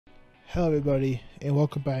Hello, everybody, and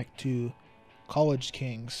welcome back to College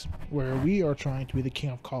Kings, where we are trying to be the king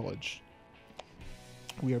of college.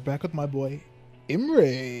 We are back with my boy,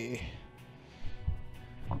 IMRE.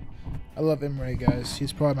 I love IMRE, guys.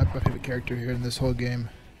 He's probably my favorite character here in this whole game.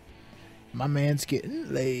 My man's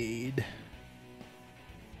getting laid.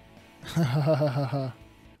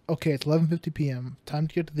 Okay, it's 11:50 p.m. Time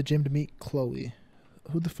to get to the gym to meet Chloe.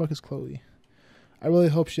 Who the fuck is Chloe? I really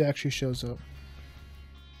hope she actually shows up.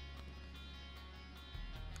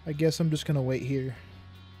 I guess I'm just gonna wait here.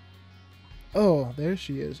 Oh, there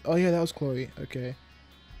she is. Oh yeah, that was Chloe. Okay.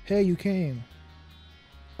 Hey, you came.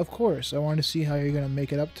 Of course, I wanted to see how you're gonna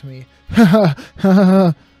make it up to me.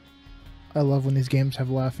 I love when these games have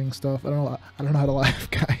laughing stuff. I don't know how to laugh,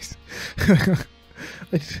 guys.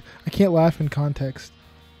 I can't laugh in context.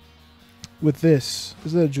 With this,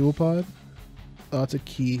 is that a jewel pod? Oh, it's a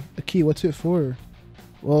key. A key, what's it for?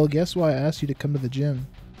 Well, guess why I asked you to come to the gym.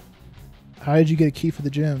 How did you get a key for the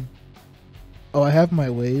gym? Oh, I have my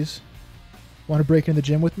ways. Want to break in the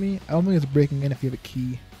gym with me? I don't think it's breaking in if you have a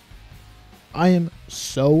key. I am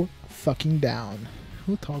so fucking down.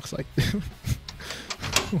 Who talks like this?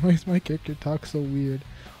 Why is my character talk so weird?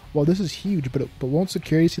 Well, this is huge, but won't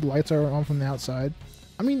security see the lights are on from the outside?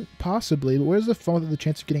 I mean, possibly, but where's the fun with the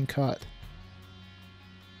chance of getting caught?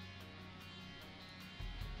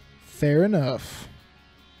 Fair enough.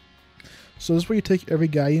 So this is where you take every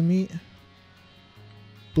guy you meet?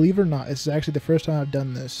 Believe it or not, this is actually the first time I've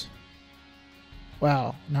done this.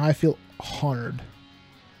 Wow, now I feel honored.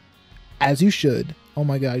 As you should. Oh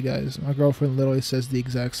my god, guys. My girlfriend literally says the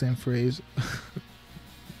exact same phrase.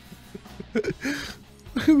 Who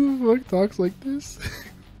the fuck talks like this?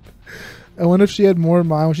 I wonder if she had more in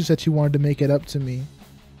mind when she said she wanted to make it up to me.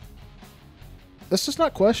 Let's just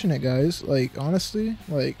not question it, guys. Like, honestly,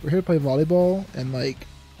 like, we're here to play volleyball, and like,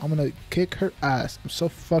 I'm gonna kick her ass. I'm so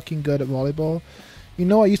fucking good at volleyball. You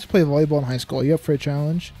know, I used to play volleyball in high school. Are you up for a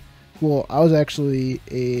challenge? Well, I was actually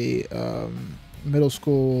a middle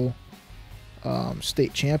school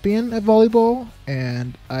state champion at volleyball,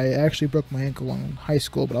 and I actually broke my ankle in high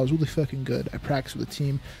school, but I was really fucking good. I practiced with the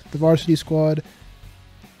team, the varsity squad,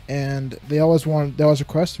 and they always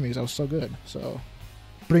requested me because I was so good. So,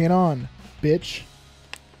 bring it on, bitch.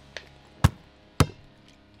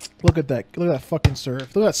 Look at that. Look at that fucking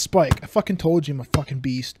serve. Look at that spike. I fucking told you I'm a fucking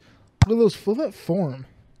beast. Look at that form.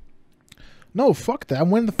 No, fuck that. I'm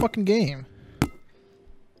winning the fucking game.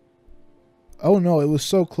 Oh no, it was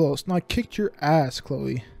so close. No, I kicked your ass,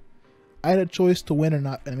 Chloe. I had a choice to win or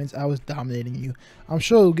not, and it means I was dominating you. I'm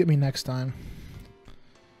sure it'll get me next time.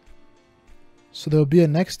 So there'll be a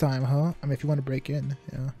next time, huh? I mean, if you want to break in,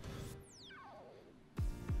 yeah.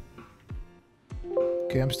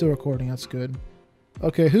 Okay, I'm still recording. That's good.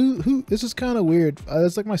 Okay, who? This is kind of weird.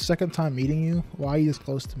 It's like my second time meeting you. Why are you this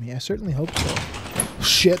close to me? I certainly hope so.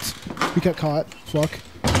 Shit, we got caught. Fuck.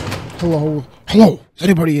 Hello. Is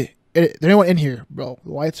anybody? Is there anyone in here, bro? The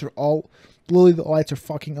lights are all. Literally, the lights are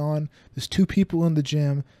fucking on. There's 2 people in the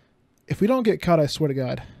gym. If we don't get caught, I swear to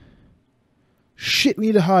God. Shit, we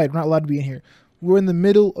need to hide. We're not allowed to be in here. We're in the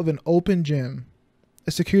middle of an open gym.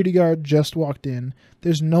 A security guard just walked in.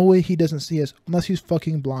 There's no way he doesn't see us unless he's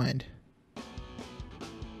fucking blind.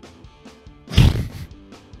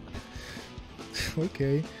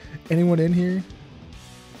 Okay. Anyone in here?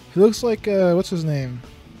 He looks like, what's his name?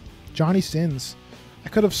 Johnny Sins. I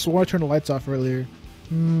could have sworn I turned the lights off earlier.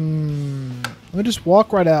 Let me just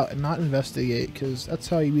walk right out and not investigate, because that's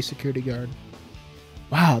how you be security guard.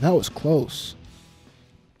 Wow, that was close.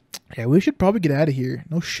 Yeah, we should probably get out of here.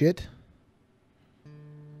 No shit.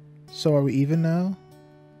 So are we even now?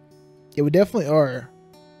 Yeah, we definitely are.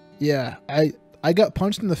 Yeah, I got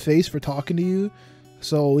punched in the face for talking to you.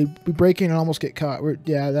 So we break in and almost get caught.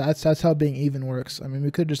 Yeah, that's how being even works. I mean, we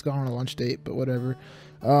could have just gone on a lunch date, but whatever.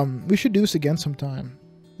 We should do this again sometime.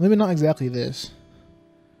 Maybe not exactly this.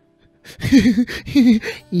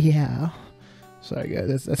 Yeah. Sorry,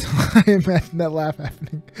 guys. That's how I imagine that laugh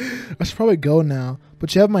happening. I should probably go now.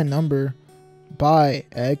 But you have my number. Bye,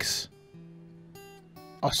 X.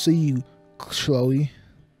 I'll see you, Chloe.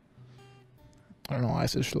 I don't know why I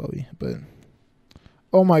said Chloe, but...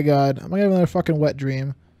 Oh my god, am I gonna have another fucking wet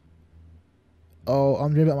dream? Oh,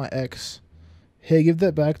 I'm dreaming about my ex. Hey, give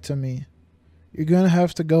that back to me. You're gonna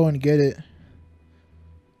have to go and get it.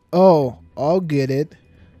 Oh, I'll get it.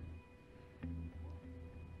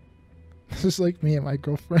 This is like me and my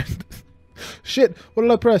girlfriend. Shit, what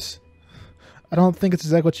did I press? I don't think it's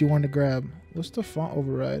exactly what you wanted to grab. What's the font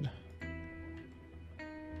override?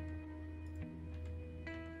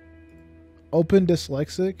 Open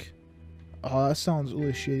dyslexic? Oh, that sounds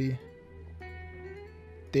really shitty.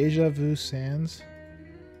 Deja Vu Sands.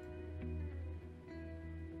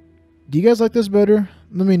 Do you guys like this better?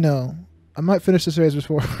 Let me know. I might finish this series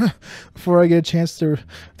before before I get a chance to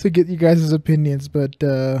get you guys' opinions, but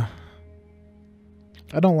I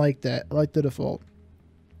don't like that. I like the default.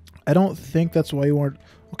 I don't think that's why you weren't.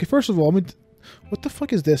 Okay, first of all, what the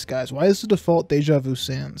fuck is this, guys? Why is the default deja vu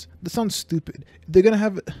sans? This sounds stupid. They're gonna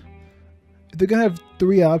have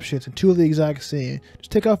 3 options and 2 of the exact same.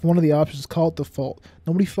 Just take off one of the options, call it default.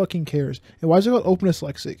 Nobody fucking cares. And why is it called open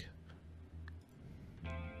dyslexic?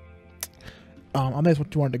 I think that's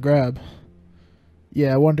what you wanted to grab.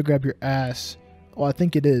 Yeah, I wanted to grab your ass. Well, I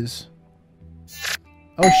think it is.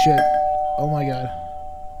 Oh shit. Oh my god.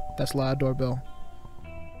 That's loud doorbell.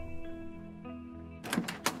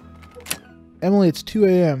 Emily, it's 2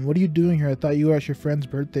 a.m. What are you doing here? I thought you were at your friend's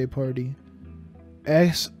birthday party.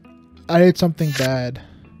 X, I did something bad.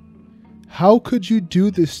 How could you do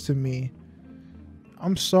this to me?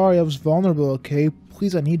 I'm sorry, I was vulnerable, okay?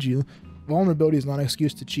 Please, I need you. Vulnerability is not an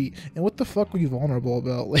excuse to cheat. And what the fuck were you vulnerable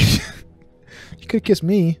about? Like, you could kiss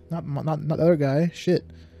me, not the other guy. Shit.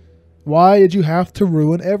 Why did you have to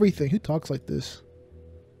ruin everything? Who talks like this?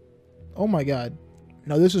 Oh my god.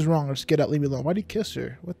 No, this is wrong. Just get out, leave me alone. Why'd you kiss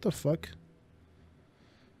her? What the fuck?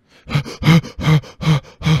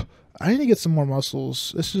 I need to get some more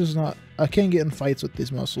muscles. This is not... I can't get in fights with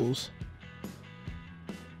these muscles.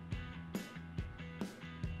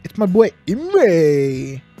 It's my boy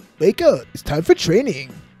IMRE. Wake up. It's time for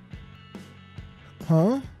training.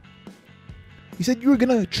 Huh? You said you were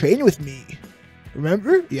gonna train with me.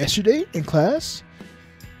 Remember? Yesterday in class?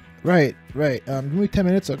 Right. Give me 10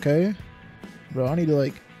 minutes, okay? Bro, I need to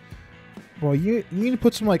like... Bro, you need to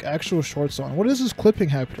put some like actual shorts on. What is this clipping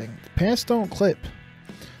happening? The pants don't clip.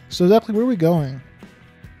 So exactly where are we going?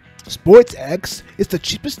 Sports X is the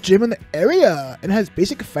cheapest gym in the area and has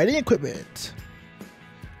basic fighting equipment.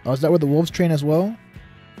 Oh, is that where the Wolves train as well?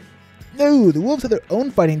 No, the Wolves have their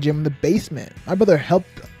own fighting gym in the basement. My brother helped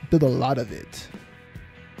build a lot of it.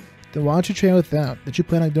 Then why don't you train with them? Did you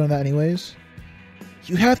plan on doing that anyways?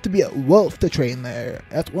 You have to be a wolf to train there.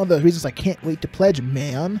 That's one of the reasons I can't wait to pledge,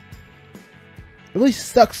 man. It really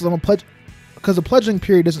sucks because the pledging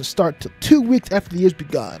period doesn't start till 2 weeks after the year's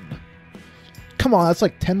begun. Come on, that's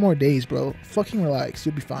like 10 more days, bro. Fucking relax,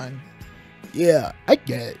 you'll be fine. Yeah, I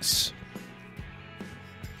guess.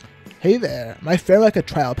 Hey there, my friend like a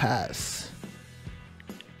trial pass.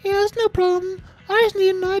 Yeah, that's no problem. I just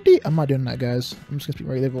need an ID. I'm not doing that, guys. I'm just gonna speak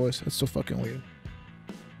my regular voice. That's so fucking weird.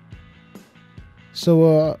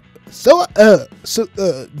 So,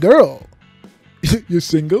 girl, you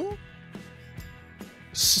single?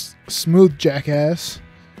 Smooth jackass.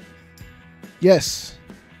 Yes,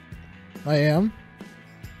 I am.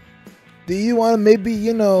 Do you want to maybe,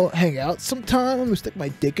 you know, hang out sometime? I'm gonna stick my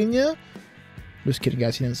dick in you. Just kidding,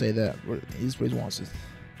 guys. He didn't say that. He's what he wants it.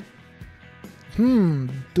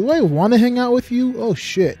 Do I want to hang out with you? Oh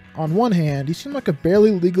shit. On one hand, you seem like a barely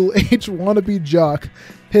legal age wannabe jock.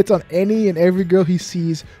 Hits on any and every girl he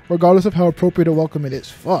sees, regardless of how appropriate or welcome it is.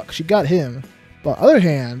 Fuck, she got him. But on the other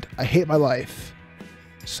hand, I hate my life.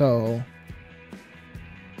 So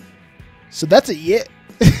that's a yeah.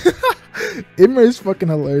 IMRE is fucking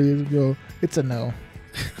hilarious, bro. It's a no.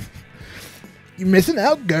 You missing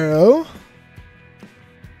out, girl.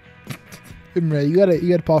 IMRE, you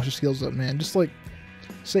gotta polish your skills up, man. Just like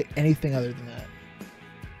say anything other than that.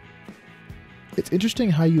 It's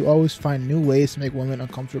interesting how you always find new ways to make women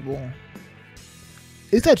uncomfortable.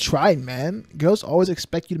 It's that trying, man. Girls always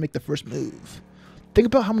expect you to make the first move. Think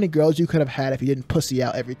about how many girls you could have had if you didn't pussy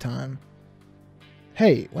out every time.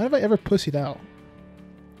 Hey, when have I ever pussied out?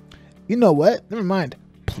 You know what? Never mind.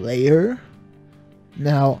 Player.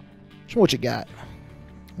 Now, show me what you got.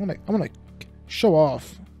 I'm gonna show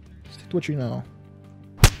off. Stick to what you know.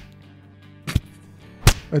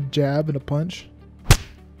 A jab and a punch.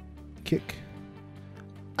 Kick.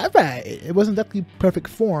 Alright. It wasn't exactly perfect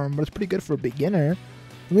form, but it's pretty good for a beginner.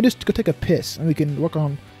 Let me just go take a piss and we can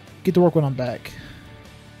get to work when I'm back.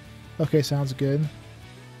 Okay, sounds good.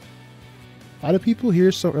 Why do people here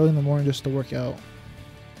so early in the morning just to work out?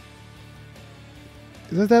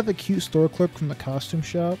 Isn't that the cute store clerk from the costume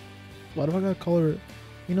shop? Why do I gotta call her?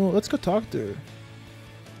 You know, let's go talk to her.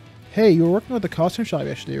 Hey, you were working at the costume shop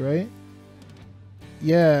yesterday, right?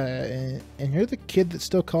 Yeah, and you're the kid that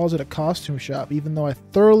still calls it a costume shop, even though I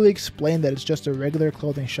thoroughly explained that it's just a regular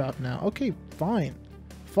clothing shop now. Okay, fine.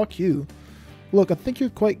 Fuck you. Look, I think you're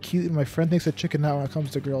quite cute, and my friend thinks I chicken out when it comes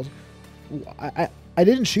to girls. I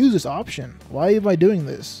didn't choose this option. Why am I doing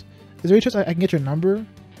this? Is there any chance I can get your number?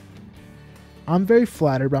 I'm very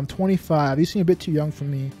flattered, but I'm 25. You seem a bit too young for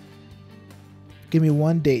me. Give me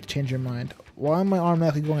one date to change your mind. Why am I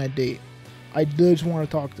automatically going on a date? I just want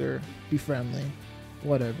to talk to her. Be friendly.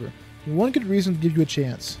 Whatever. One good reason to give you a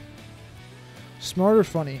chance. Smart or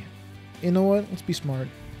funny? You know what? Let's be smart.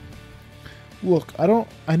 Look, I don't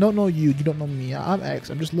know you. You don't know me. I'm X.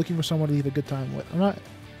 I'm just looking for someone to leave a good time with. I'm not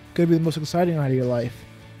gonna be the most exciting night of your life,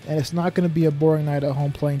 and it's not gonna be a boring night at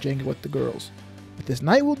home playing Jenga with the girls. What this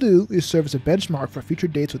night will do is serve as a benchmark for future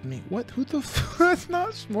dates with me. What? Who the f? That's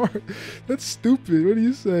not smart. That's stupid. What do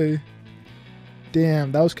you say?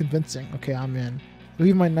 Damn, that was convincing. Okay, I'm in.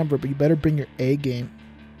 Leave my number, but you better bring your A game.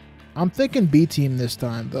 I'm thinking B team this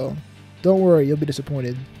time, though. Don't worry, you'll be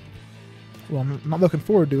disappointed. Well, I'm not looking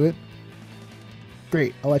forward to it.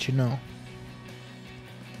 Great, I'll let you know.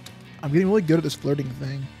 I'm getting really good at this flirting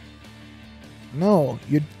thing. No,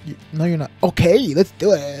 you're not. Okay, let's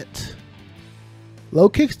do it. Low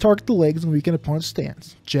kicks target the legs and weaken opponent's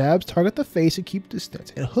stance. Jabs target the face and keep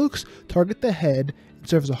distance. And hooks target the head and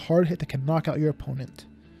serve as a hard hit that can knock out your opponent.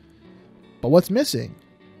 But what's missing?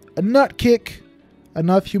 A nut kick.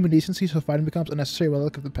 Enough human decency so fighting becomes a necessary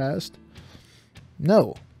relic of the past?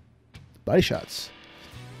 No. Body shots.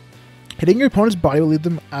 Hitting your opponent's body will leave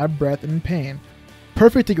them out of breath and in pain.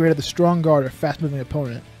 Perfect to get rid of the strong guard or fast-moving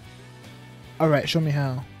opponent. Alright, show me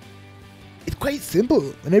how. It's quite simple.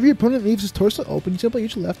 Whenever your opponent leaves his torso open, you simply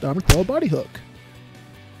use your left arm and throw a body hook.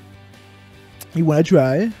 You wanna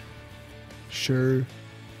try? Sure.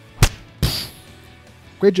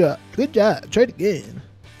 Great job. Good job. Try it again.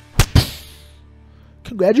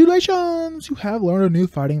 Congratulations! You have learned a new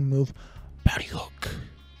fighting move, body hook.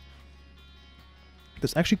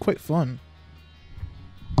 That's actually quite fun.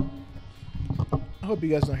 I hope you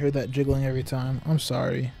guys don't hear that jiggling every time. I'm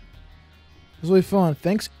sorry. It was really fun.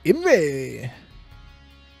 Thanks, IMRE.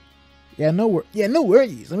 Yeah, no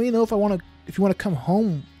worries. Let me know if you wanna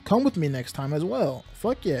come with me next time as well.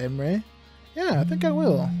 Fuck yeah, IMRE. Yeah, I think I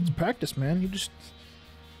will. It's practice, man. You just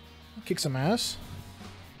kick some ass.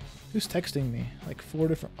 Who's texting me? Like 4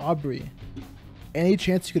 different... Aubrey. Any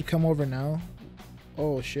chance you could come over now?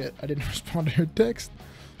 Oh shit, I didn't respond to your text.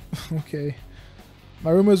 Okay.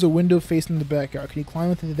 My room is a window facing the backyard. Can you climb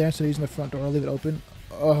within there instead of using the front door or leave it open?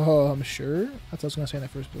 I'm sure. That's what I was gonna say in the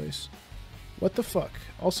first place. What the fuck?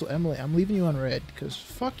 Also, Emily, I'm leaving you on red, because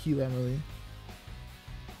fuck you, Emily.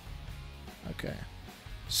 Okay.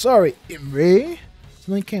 Sorry, IMRE.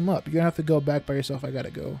 Something came up. You're gonna have to go back by yourself. I gotta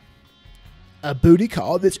go. A booty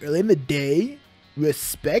call this early in the day?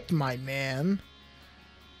 Respect, my man.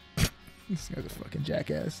 This guy's a fucking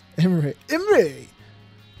jackass. IMRE. IMRE!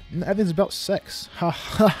 Everything's about sex. Ha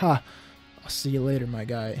ha ha. I'll see you later, my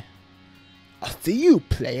guy. I'll see you,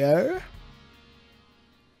 player.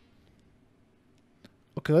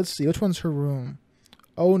 Okay, let's see. Which one's her room?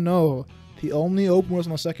 Oh no. The only open one is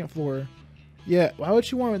on the second floor. Yeah, why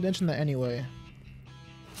would you want to mention that anyway?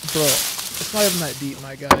 Bro, it's not even that deep,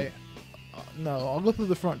 my guy. No, I'll go through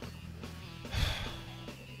the front.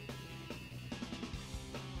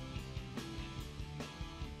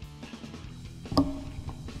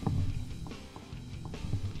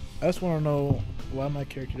 I just want to know why my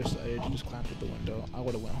character decided to just climb through the window. I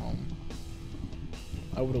would have went home.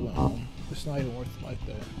 It's not even worth it like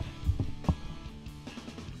that.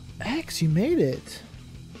 X, you made it.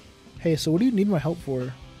 Hey, so what do you need my help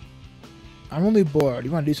for? I'm only bored.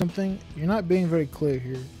 You want to do something? You're not being very clear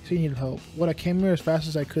here. You say you need help. What, I came here as fast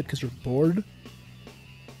as I could because you're bored?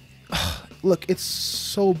 Look, it's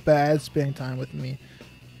so bad spending time with me.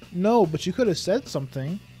 No, but you could have said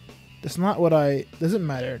something. That's not what doesn't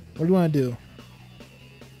matter. What do you want to do?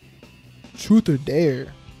 Truth or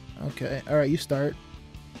dare? Okay, alright, you start.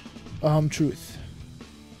 Truth.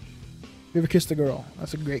 You ever kissed a girl?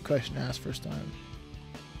 That's a great question to ask first time.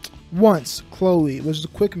 Once, Chloe. It was a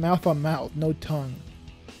quick mouth on mouth, no tongue.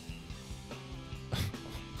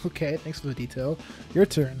 Okay, thanks for the detail. Your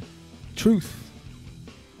turn. Truth.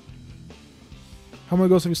 How many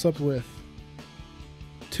girls have you slept with?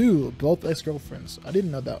 2, both ex-girlfriends. I didn't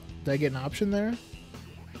know that. Did I get an option there?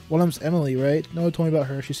 One of them's Emily, right? No one told me about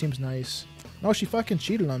her. She seems nice. No, she fucking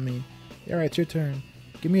cheated on me. Yeah, alright, it's your turn.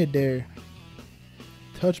 Give me a dare.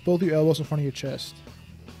 Touch both your elbows in front of your chest.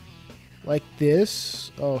 Like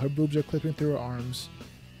this? Oh, her boobs are clipping through her arms.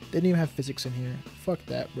 Didn't even have physics in here. Fuck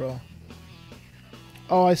that, bro.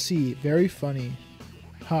 Oh, I see. Very funny.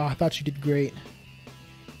 Ha, I thought you did great.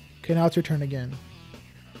 Okay, now it's your turn again.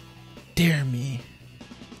 Dare me.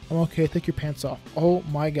 I'm okay, take your pants off. Oh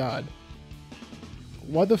my god.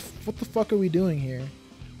 What the fuck are we doing here?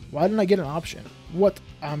 Why didn't I get an option? What?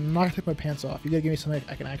 I'm not gonna take my pants off. You gotta give me something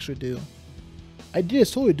I can actually do. I did,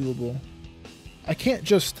 it's totally doable. I can't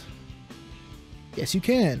just... Yes, you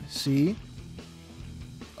can. See?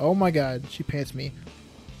 Oh my god, she pants me.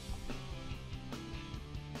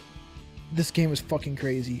 This game is fucking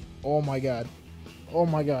crazy. Oh my god. Oh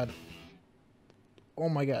my god. Oh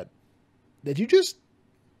my god. Did you just...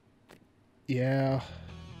 Yeah.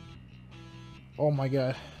 Oh my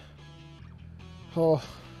god. Oh.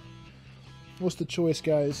 What's the choice,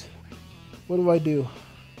 guys? What do I do?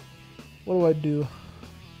 What do I do?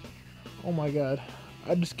 Oh my god.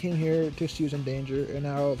 I just came here to see who's in danger, and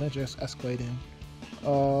now things are just escalating.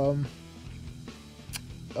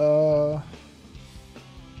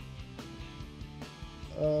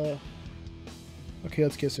 Okay,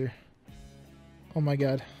 let's kiss her. Oh my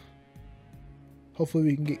god. Hopefully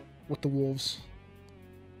we can get with the wolves.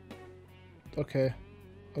 Okay.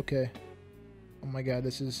 Okay. Oh my god,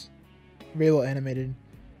 this is very well animated.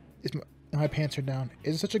 My pants are down.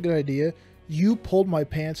 Is it such a good idea? You pulled my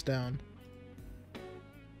pants down.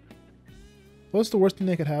 What's the worst thing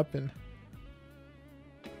that could happen?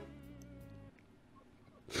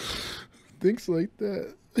 Things like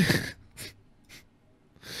that.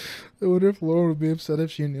 I wonder if Laura would be upset if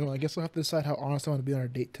she knew. I guess I'll have to decide how honest I want to be on our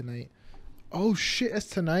date tonight. Oh shit, it's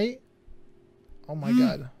tonight? Oh my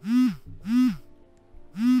god.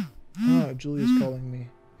 Oh, Julia's calling me.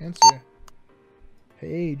 Answer.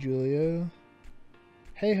 Hey, Julia.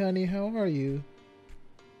 Hey, honey, how are you?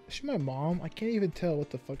 Is she my mom? I can't even tell what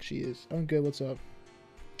the fuck she is. I'm good, what's up?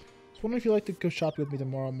 I was wondering if you'd like to go shopping with me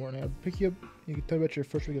tomorrow morning. I'll pick you up, you can tell me about your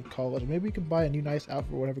first week of college. Maybe we can buy a new nice outfit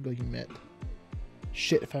for whatever girl you met.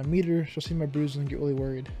 Shit, if I meet her, she'll see my bruises and get really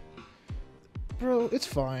worried. Bro, it's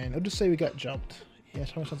fine. I'll just say we got jumped. Yeah,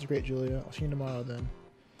 sounds great, Julia. I'll see you tomorrow then.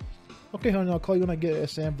 Okay, honey, I'll call you when I get at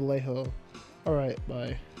San Vallejo. Alright,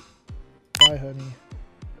 bye. Bye, honey.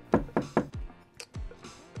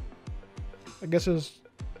 I guess it was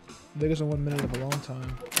bigger than 1 minute of a long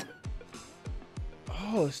time.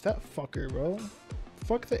 Oh, it's that fucker, bro.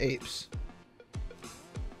 Fuck the apes.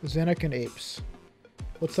 Xanac and apes.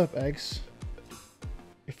 What's up, eggs?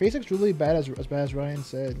 Your face looks really bad, as bad as Ryan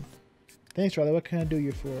said. Thanks, Riley. What can I do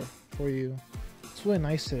you for you? It's really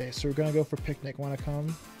nice today, so we're gonna go for a picnic. Wanna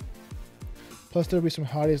come? Plus, there'll be some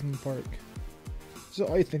hotties in the park. Is that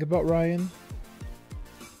all you think about, Ryan?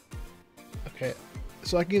 Okay,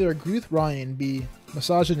 so I can either agree with Ryan, be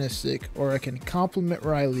misogynistic, or I can compliment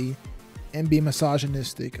Riley and be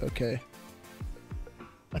misogynistic. Okay.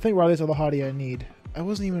 I think Riley's all the hottie I need. I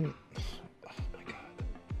wasn't even... Oh my god.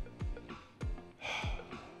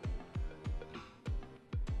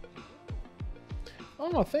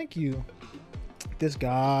 Oh, thank you. This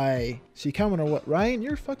guy. So you coming or what? Ryan,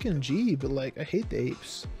 you're fucking G, but like, I hate the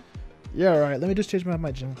apes. Yeah, alright, let me just change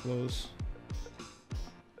my gym clothes.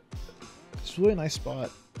 It's a really nice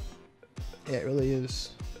spot. Yeah, it really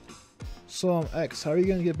is. So, X, how are you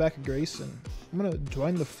gonna get back at Grayson? I'm gonna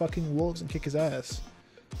join the fucking wolves and kick his ass.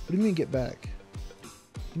 What do you mean get back?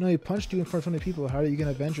 You know, he punched you in front of so many people. How are you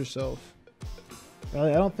gonna avenge yourself?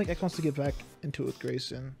 Riley, I don't think X wants to get back into it with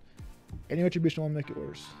Grayson. Any retribution will make it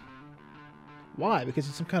worse. Why? Because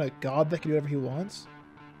he's some kind of god that can do whatever he wants?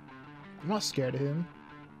 I'm not scared of him.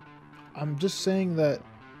 I'm just saying that...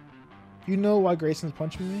 You know why Grayson's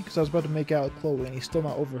punching me? Because I was about to make out with Chloe and he's still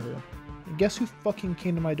not over her. And guess who fucking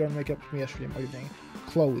came to my door and make up with me yesterday morning?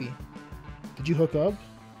 Chloe. Did you hook up?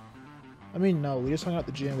 I mean, no, we just hung out at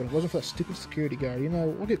the gym, but if it wasn't for that stupid security guard, you know,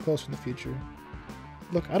 we'll get closer in the future.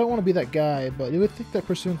 Look, I don't want to be that guy, but you would think that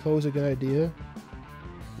pursuing Chloe is a good idea.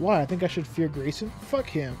 Why? I think I should fear Grayson? Fuck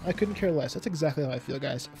him. I couldn't care less. That's exactly how I feel,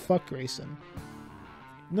 guys. Fuck Grayson.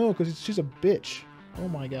 No, because she's a bitch. Oh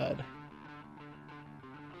my god.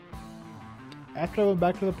 After I went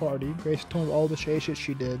back to the party, Grayson told me all the shady shit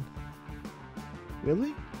she did.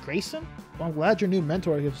 Really? Grayson? Well, I'm glad your new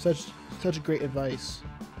mentor gives such great advice.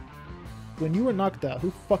 When you were knocked out,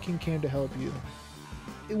 who fucking came to help you?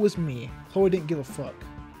 It was me. Chloe didn't give a fuck.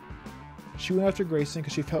 She went after Grayson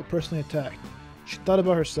because she felt personally attacked. She thought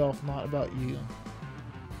about herself, not about you.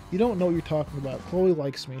 You don't know what you're talking about. Chloe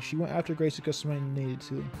likes me. She went after Grayson because somebody needed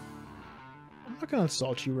to. I'm not gonna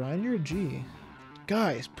insult you, Ryan. You're a G.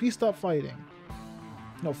 Guys, please stop fighting.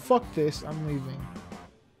 No, fuck this. I'm leaving.